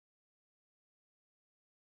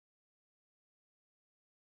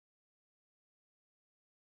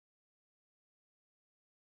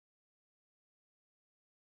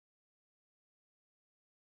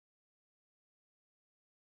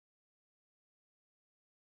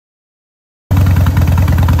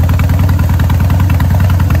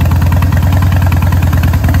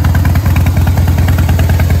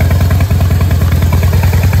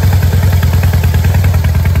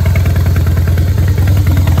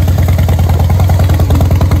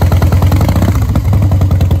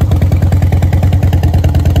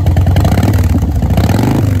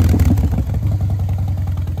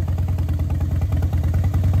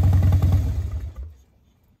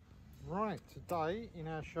today in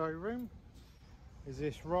our showroom is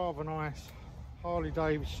this rather nice Harley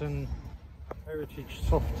Davidson Heritage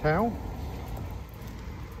Softail.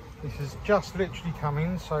 This has just literally come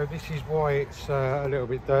in, so this is why it's a little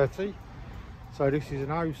bit dirty. So this is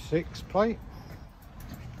an 06 plate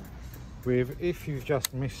with, if you've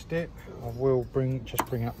just missed it, I will just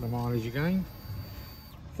bring up the mileage again,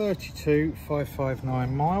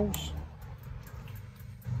 32,559 miles.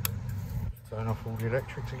 Turn off all the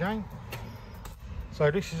electrics again. So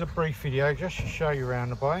this is a brief video just to show you around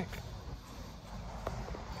the bike.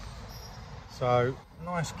 So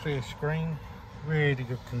nice clear screen, really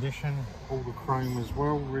good condition, all the chrome as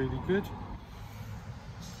well, really good.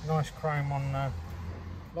 Nice chrome on the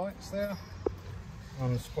lights there,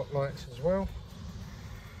 on the spotlights as well.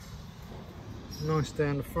 Nice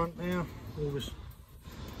down the front there, all the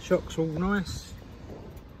shocks all nice,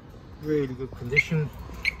 really good condition.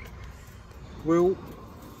 Wheel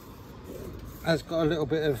has got a little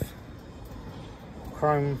bit of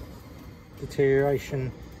chrome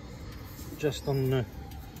deterioration just on there.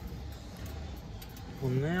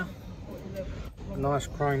 Nice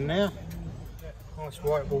chrome there. Nice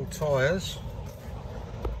white wall tyres.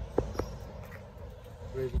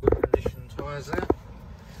 Really good condition tyres there.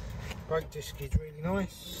 Brake disc is really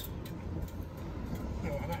nice.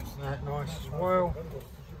 That's that nice as well.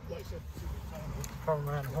 Come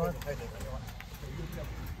around the hood.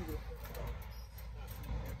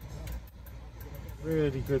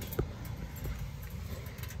 Really good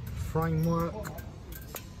framework.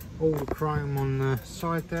 All the chrome on the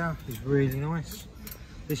side there is really nice.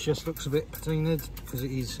 This just looks a bit patinaed because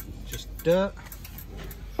it is just dirt.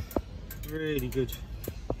 Really good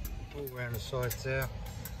all around the sides there.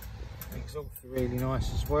 The exhaust are really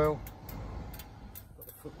nice as well. Got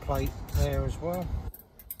the foot plate there as well.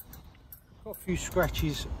 Got a few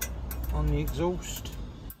scratches on the exhaust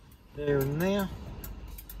there and there,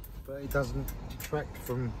 but it doesn't detract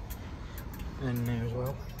from, and there as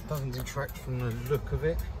well, doesn't detract from the look of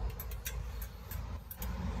it.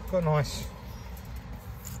 Got nice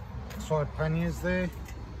side panniers there,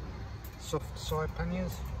 soft side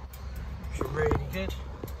panniers, which are really good.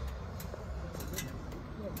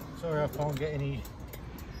 Sorry I can't get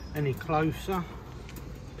any closer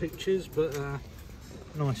pictures, but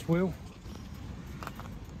nice wheel.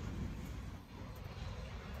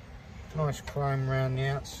 Nice chrome around the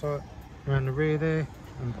outside, around the rear there,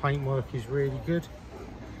 and paintwork is really good.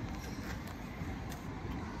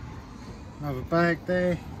 Another bag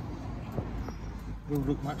there. Will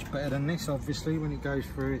look much better than this, obviously, when it goes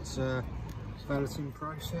through its balloting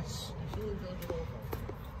process.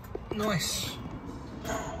 Nice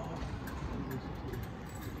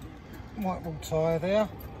white wall tyre there.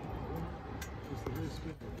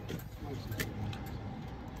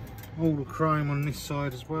 All the chrome on this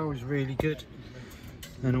side as well is really good,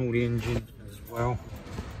 and all the engine as well.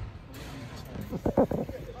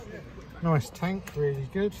 Nice tank, really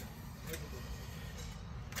good.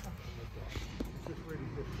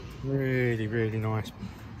 Really nice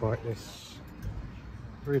bike this.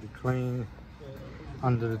 Really clean.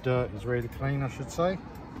 Under the dirt is really clean, I should say.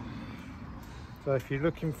 So if you're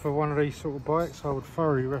looking for one of these sort of bikes, I would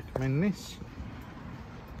thoroughly recommend this.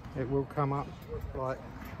 It will come up like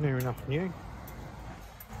near enough new.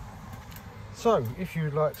 So if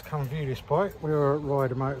you'd like to come view this bike, we're at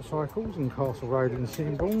Ryder Motorcycles in Castle Road in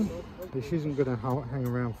Sittingbourne. This isn't going to hang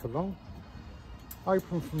around for long.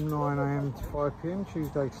 Open from 9 AM to 5 PM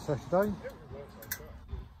Tuesday to Saturday.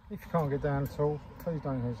 If you can't get down at all, please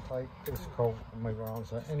don't hesitate, give us a call and we will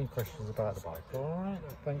answer any questions about the bike. Alright,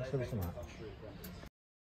 thanks ever so much.